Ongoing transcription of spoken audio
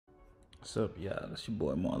What's up, y'all? It's your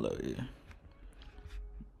boy Marlo here.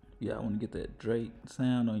 Y'all want to get that Drake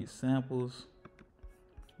sound on your samples?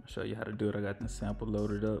 I'll show you how to do it. I got the sample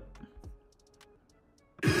loaded up.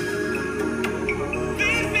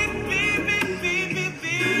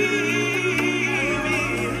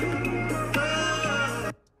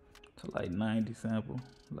 It's like 90 sample,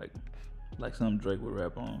 like something Drake would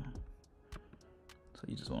rap on. So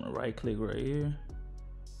you just want to right click right here,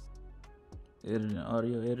 edit an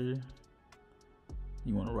audio editor.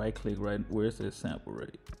 You want to right click right where it says sample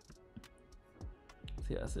rate.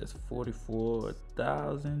 See how it says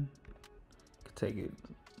 44,000? Take it,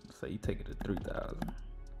 say you take it to 3,000.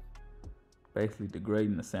 Basically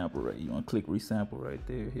degrading the sample rate. You want to click resample right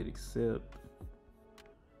there, hit accept.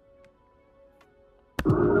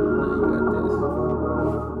 Now you got this.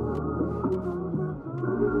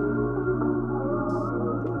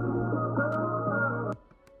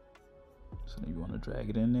 So then you want to drag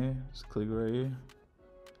it in there, just click right here.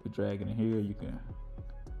 If you drag it in here, you can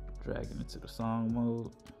drag it into the song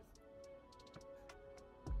mode.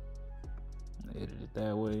 Edit it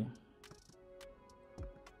that way.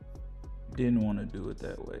 Didn't want to do it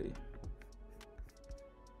that way.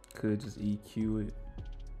 Could just EQ it.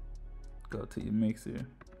 Go to your mixer,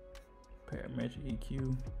 parametric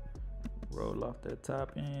EQ, roll off that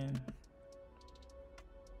top end.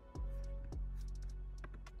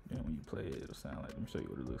 Then when you play it, it'll sound like, let me show you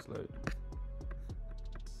what it looks like.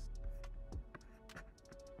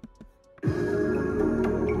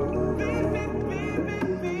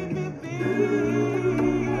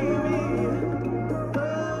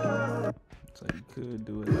 So you could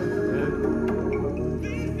do it like that.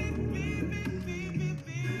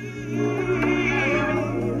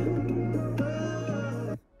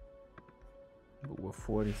 But what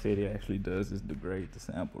 40 said it actually does is degrade the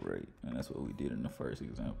sample rate, and that's what we did in the first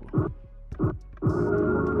example.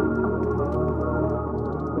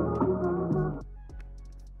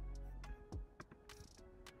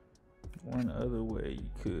 One other way you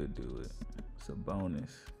could do it, it's a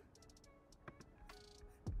bonus.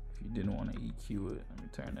 If you didn't want to EQ it, let me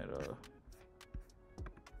turn that off.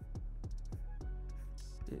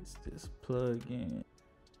 It's this plugin,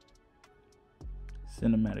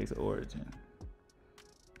 Cinematics Origin.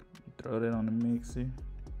 You throw that on the mixer,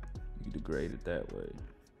 you degrade it that way.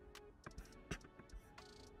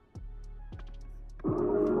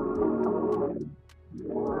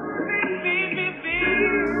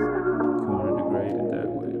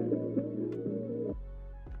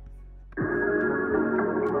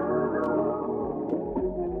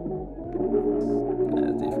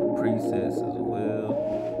 Presets as well.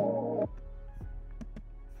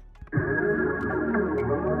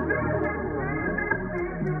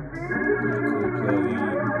 Cool plugin.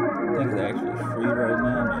 I think it's actually free right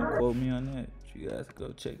now. Don't quote me on that. You guys go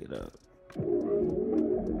check it out.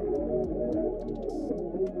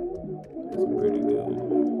 It's a pretty good one.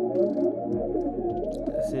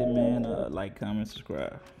 That's it, man. Like, comment,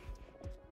 subscribe.